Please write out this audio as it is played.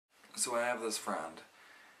So I have this friend,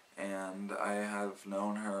 and I have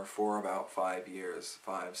known her for about 5 years,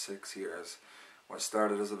 6 years. What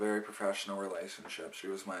started as a very professional relationship. She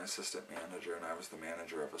was my assistant manager, and I was the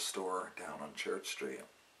manager of a store down on Church Street.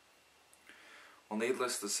 Well,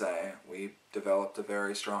 needless to say, we developed a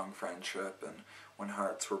very strong friendship, and when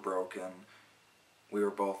hearts were broken, we were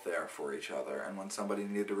both there for each other. And when somebody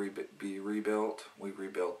needed to be rebuilt, we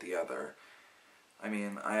rebuilt the other. I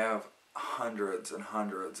mean, I have hundreds and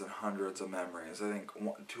hundreds and hundreds of memories. I think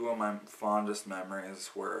two of my fondest memories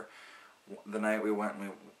were the night we went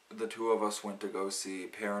and the two of us went to go see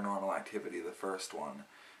Paranormal Activity, the first one,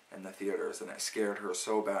 in the theaters, and it scared her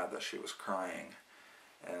so bad that she was crying.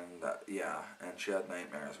 And and she had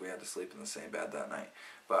nightmares. We had to sleep in the same bed that night.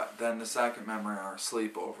 But then the second memory are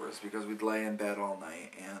sleepovers, because we'd lay in bed all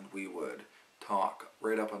night and we would talk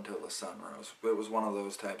right up until the sun rose. It was one of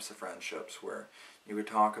those types of friendships where you would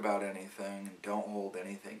talk about anything and don't hold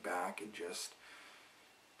anything back, and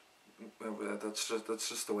that's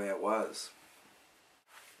just the way it was.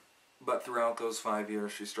 But throughout those 5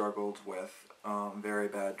 years, she struggled with very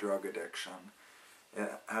bad drug addiction.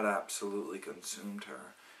 It had absolutely consumed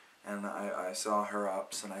her. And I saw her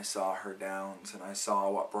ups, and I saw her downs, and I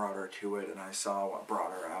saw what brought her to it, and I saw what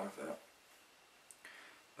brought her out of it.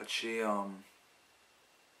 But she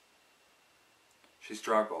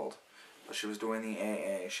struggled. But she was doing the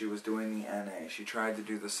AA, she was doing the NA, she tried to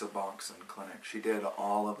do the Suboxone clinic, she did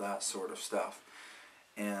all of that sort of stuff.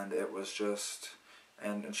 And it was just...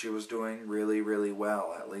 And she was doing really, really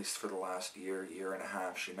well, at least for the last year and a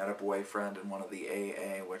half. She met a boyfriend in one of the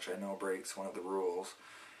AA, which I know breaks one of the rules.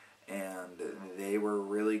 And they were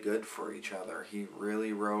really good for each other. He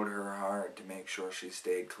really rode her hard to make sure she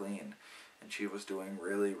stayed clean. And she was doing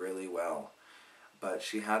really, really well. But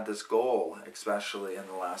she had this goal, especially in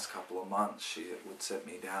the last couple of months. She would sit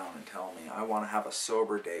me down and tell me, I want to have a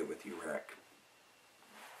sober day with you, Rick.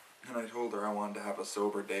 And I told her I wanted to have a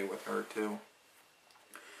sober day with her, too.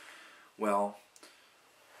 Well,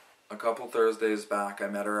 a couple Thursdays back, I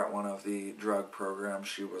met her at one of the drug programs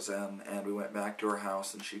she was in, and we went back to her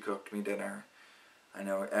house and she cooked me dinner. I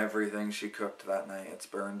know everything she cooked that night. It's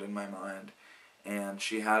burned in my mind. And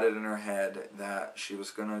she had it in her head that she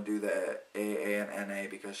was going to do the AA and NA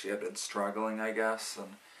because she had been struggling, I guess,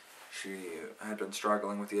 and she had been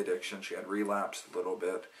struggling with the addiction. She had relapsed a little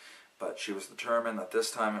bit, but she was determined that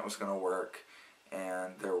this time it was going to work,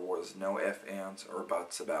 and there was no ifs, ands, or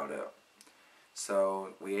buts about it.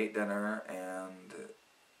 So we ate dinner, and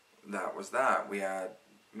that was that. We had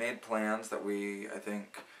made plans that I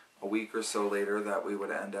think a week or so later, that we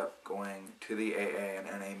would end up going to the AA and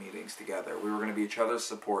NA meetings together. We were going to be each other's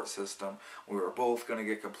support system. We were both going to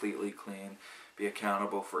get completely clean, be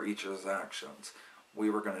accountable for each other's actions. We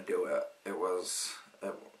were going to do it. It was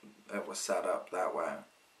set up that way.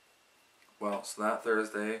 Well, so that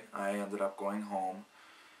Thursday, I ended up going home.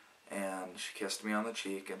 And she kissed me on the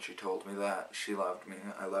cheek, and she told me that she loved me.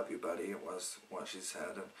 I love you, buddy, it was what she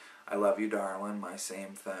said. And I love you, darling, my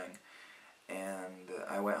same thing. And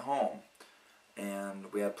I went home.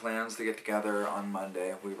 And we had plans to get together on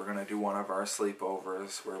Monday. We were going to do one of our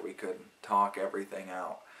sleepovers where we could talk everything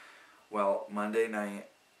out. Well, Monday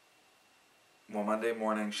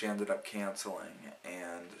morning, she ended up canceling.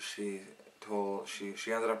 And she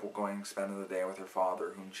ended up going spending the day with her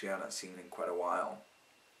father, whom she hadn't seen in quite a while.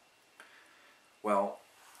 Well,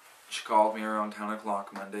 she called me around 10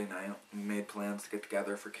 o'clock Monday night. We made plans to get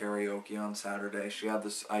together for karaoke on Saturday. She had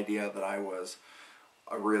this idea that I was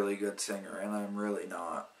a really good singer, and I'm really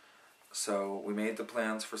not. So we made the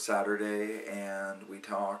plans for Saturday, and we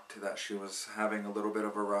talked that she was having a little bit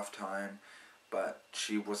of a rough time, but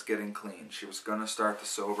she was getting clean. She was going to start the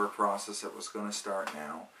sober process. It was going to start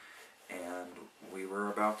now, and we were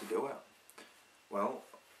about to do it. Well,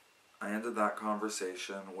 I ended that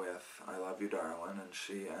conversation with, I love you, darling, and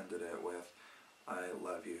she ended it with, I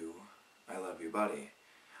love you, buddy.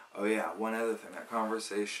 Oh yeah, one other thing, that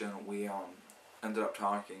conversation, we ended up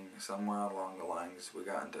talking somewhere along the lines, we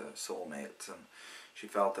got into soulmates, and she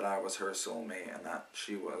felt that I was her soulmate and that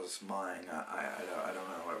she was mine. I don't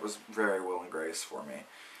know, it was very Will and Grace for me.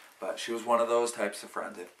 But she was one of those types of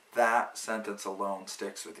friends. If that sentence alone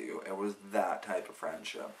sticks with you, it was that type of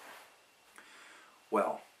friendship.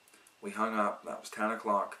 Well, we hung up, that was 10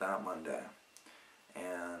 o'clock that Monday,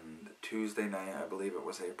 and Tuesday night, I believe it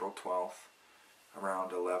was April 12th,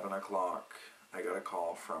 around 11 o'clock, I got a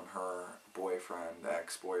call from her boyfriend,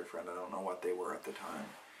 ex-boyfriend, I don't know what they were at the time,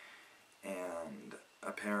 and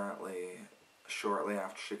apparently, shortly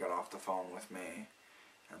after she got off the phone with me,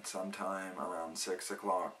 and sometime around 6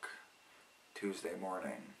 o'clock Tuesday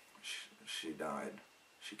morning, she died.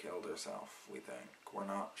 she killed herself, we think. We're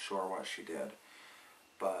not sure what she did.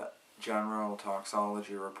 But general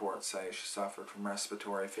toxicology reports say she suffered from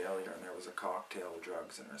respiratory failure and there was a cocktail of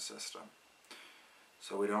drugs in her system.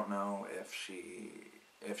 So we don't know if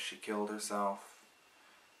she killed herself,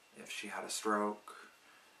 if she had a stroke,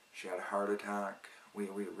 she had a heart attack. We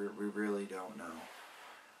really don't know.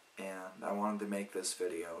 And I wanted to make this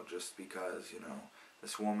video just because, you know,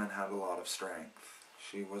 this woman had a lot of strength.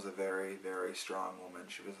 She was a very, very strong woman.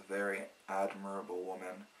 She was a very admirable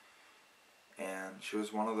woman. And she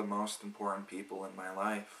was one of the most important people in my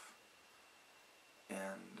life.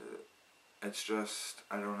 And it's just,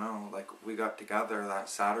 I don't know, like, we got together that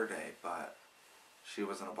Saturday, but she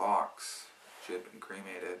was in a box. She had been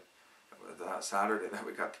cremated. That Saturday that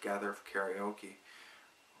we got together for karaoke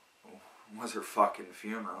was her fucking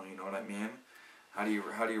funeral, you know what I mean? How do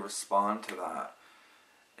you respond to that?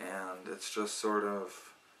 And it's just sort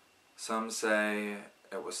of, some say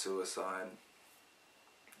it was suicide,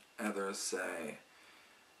 others say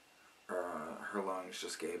her lungs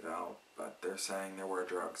just gave out, but they're saying there were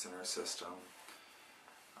drugs in her system.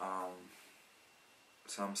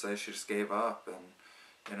 Some say she just gave up, and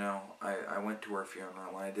you know, I went to her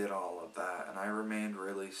funeral, I did all of that, and I remained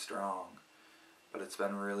really strong. But it's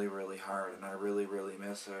been really, really hard, and I really, really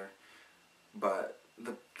miss her. But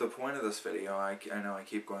the point of this video, I know I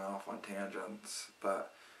keep going off on tangents,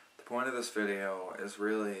 but the point of this video is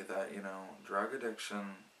really that, you know, drug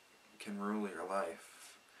addiction can rule your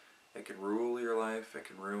life. It can rule your life, it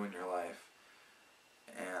can ruin your life.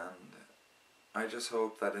 And I just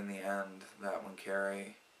hope that in the end, that when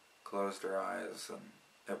Carrie closed her eyes and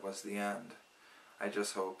it was the end, I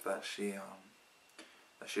just hope that she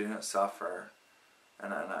didn't suffer.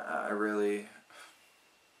 And I really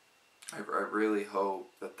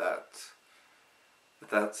hope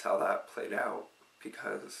that's how that played out,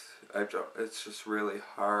 because it's just really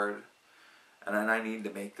hard, and then I need to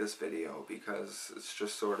make this video because it's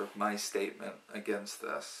just sort of my statement against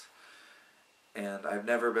this. And I've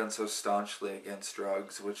never been so staunchly against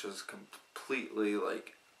drugs, which is completely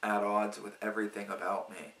like at odds with everything about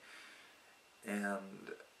me.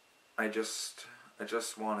 And I just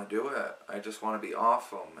want to do it. I just want to be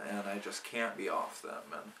off them, and I just can't be off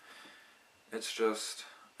them. And it's just,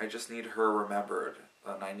 I just need her remembered,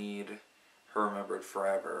 and I need her remembered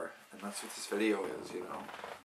forever. And that's what this video is, you know.